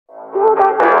You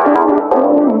got the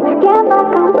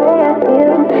way I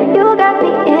feel. You got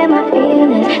me in my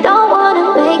feelings. Don't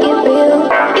wanna make it real.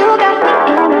 You got me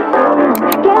in my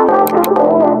feelings. Can't like the way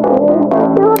I feel.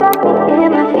 You got me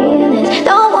in my feelings.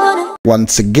 Don't wanna.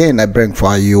 Once again, I bring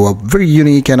for you a very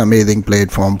unique and amazing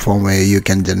platform from where you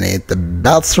can generate the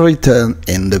best return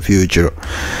in the future.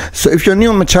 So if you're new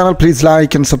on my channel, please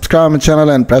like and subscribe my channel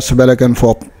and press the bell icon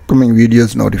for upcoming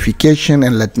videos notification.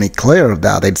 And let me clear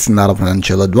that it's not a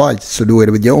financial advice, so do it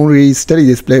with your own risk. Study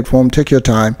this platform, take your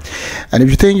time, and if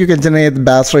you think you can generate the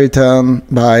best return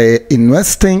by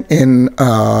investing in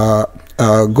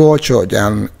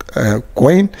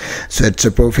GochujangCoin, so it's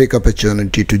a perfect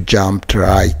opportunity to jump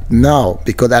right now,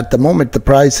 because at the moment the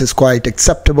price is quite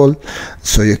acceptable,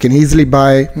 so you can easily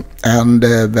buy, and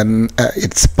when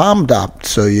it's pumped up,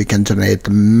 so you can generate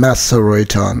massive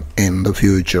return in the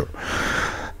future.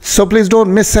 So please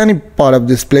don't miss any part of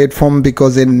this platform,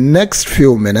 because in next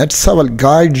few minutes I will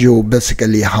guide you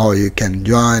basically how you can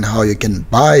join, how you can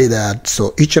buy that.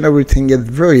 So each and everything is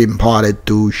very important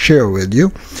to share with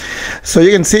you. So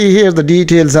you can see here the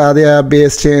details are there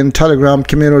based in Telegram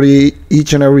community.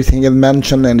 Each and everything is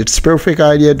mentioned, and it's perfect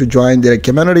idea to join their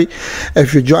community.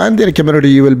 If you join their community,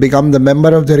 you will become the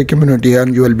member of their community,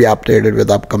 and you will be updated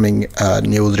with upcoming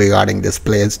news regarding this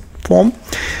platform.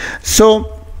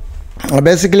 So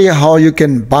basically how you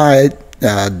can buy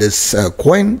this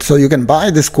coin. So you can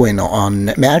buy this coin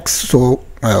on Max, so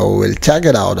we'll check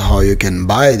it out how you can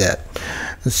buy that.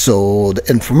 So the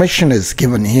information is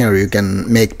given here. You can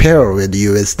make pair with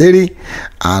USDT,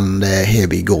 and here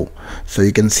we go. So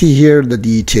you can see here the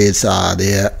details are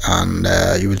there, and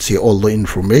you will see all the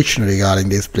information regarding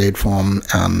this platform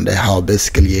and how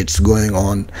basically it's going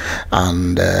on,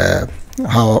 and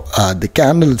how the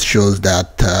candle shows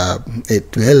that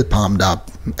it will pump up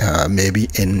maybe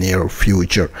in near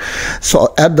future.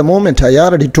 So at the moment I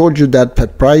already told you that the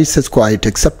price is quite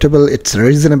acceptable. It's a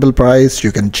reasonable price.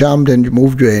 You can jump and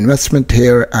move your investment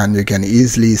here, and you can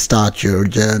easily start your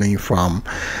journey from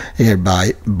here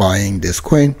by buying this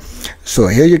coin. So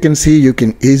here you can see you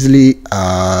can easily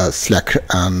select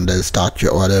and start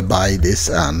your order, buy this,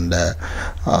 and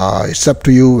it's up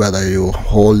to you whether you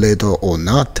hold it or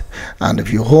not. And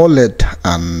if you hold it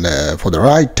and for the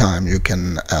right time, you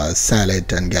can sell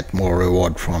it and get more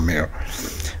reward from here,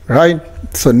 right?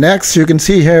 So next you can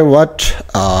see here what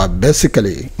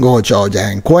basically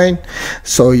GochujangCoin.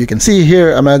 So you can see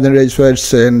here American Rich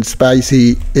and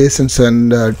Spiciest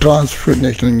and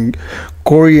transformation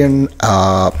Korean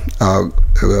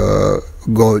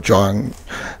Gochujang.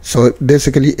 So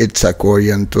basically it's a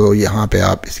Korean, तो यहाँ पे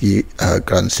आप इसकी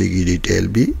currency की detail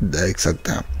भी देख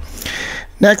सकते हैं.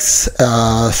 Next,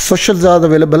 socials are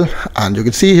available, and you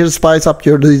can see here spice up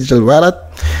your digital wallet,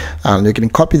 and you can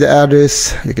copy the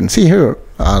address. You can see here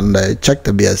and check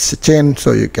the BS chain,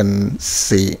 so you can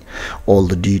see all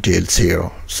the details here.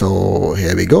 So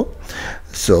here we go.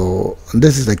 So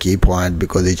this is the key point,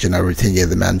 because each and everything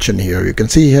is mentioned here. You can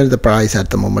see here the price at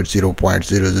the moment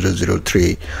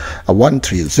 0.0003130,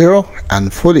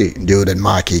 and fully during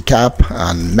market cap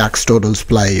and max total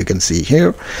supply. You can see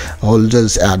here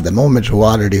holders at the moment who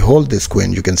already hold this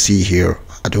coin. You can see here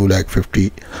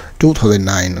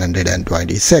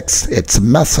 2,52,926. It's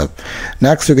massive.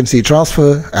 Next you can see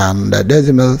transfer and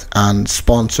decimal and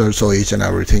sponsor. So each and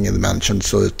everything is mentioned,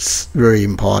 so it's very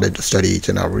important to study each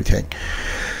and everything.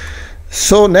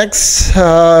 So next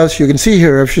you can see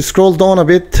here, if you scroll down a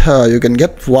bit, you can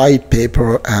get white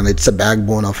paper, and it's a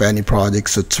backbone of any project.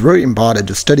 So it's very important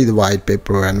to study the white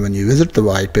paper, and when you visit the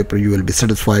white paper you will be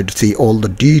satisfied to see all the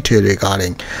detail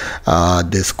regarding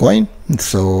this coin.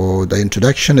 So the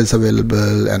introduction is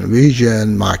available, and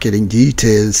vision, marketing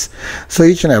details. So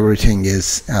each and everything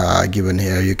is given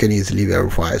here. You can easily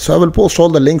verify. So I will post all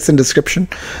the links in description,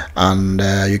 and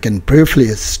you can briefly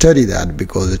study that,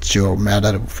 because it's your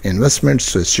matter of investment,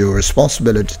 so it's your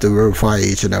responsibility to verify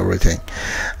each and everything.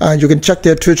 You can check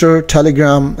their Twitter,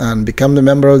 Telegram, and become the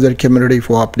member of their community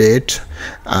for updates.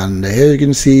 And here you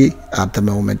can see at the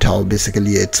moment how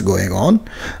basically it's going on,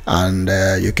 and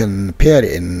you can pair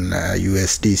in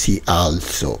USDC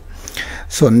also.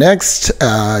 So next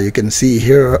you can see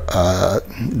here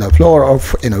the floor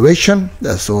of innovation.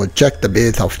 So check the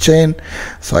base of chain.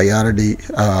 So I already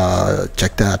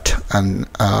checked that, and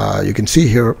you can see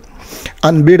here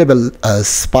unbeatable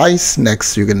spice.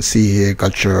 Next you can see here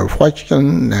culture of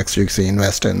question. Next you can see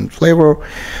invest in flavor.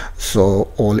 So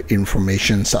all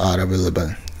informations are available.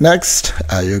 Next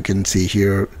you can see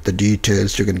here the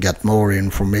details. You can get more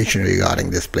information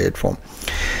regarding this platform.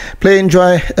 Play,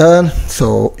 enjoy, earn.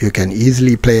 So you can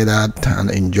easily play that and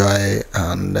enjoy,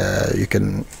 and you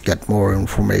can get more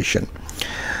information.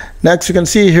 Next you can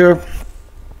see here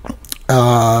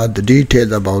the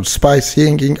details about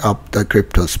spicing up the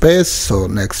crypto space. So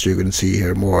next you can see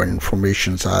here more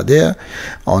informations are there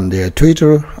on their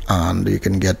Twitter, and you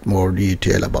can get more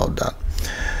detail about that.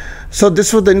 So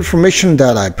this was the information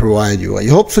that I provide you. I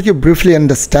hope so you briefly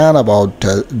understand about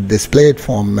this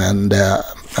platform, and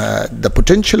the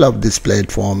potential of this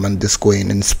platform, and this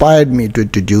coin inspired me to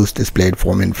introduce this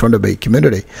platform in front of a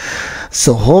community.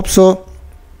 So hope so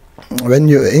when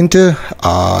you enter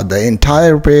the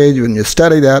entire page, when you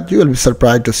study that, you will be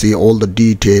surprised to see all the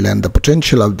detail and the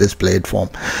potential of this platform.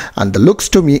 And it looks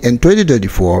to me in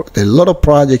 2024 a lot of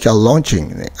projects are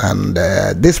launching, and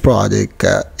this project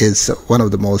is one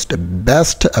of the most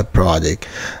best project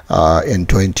in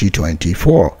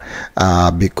 2024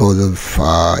 because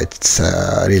of its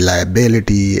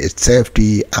reliability, its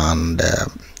safety, and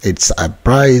it's a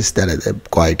price that is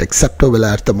quite acceptable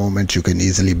at the moment. You can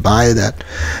easily buy that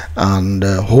and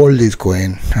hold this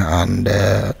coin, and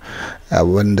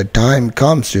when the time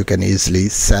comes you can easily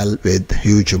sell with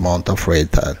huge amount of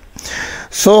rate.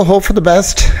 So hope for the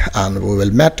best, and we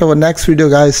will meet our next video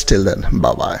guys. Till then,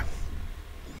 bye bye.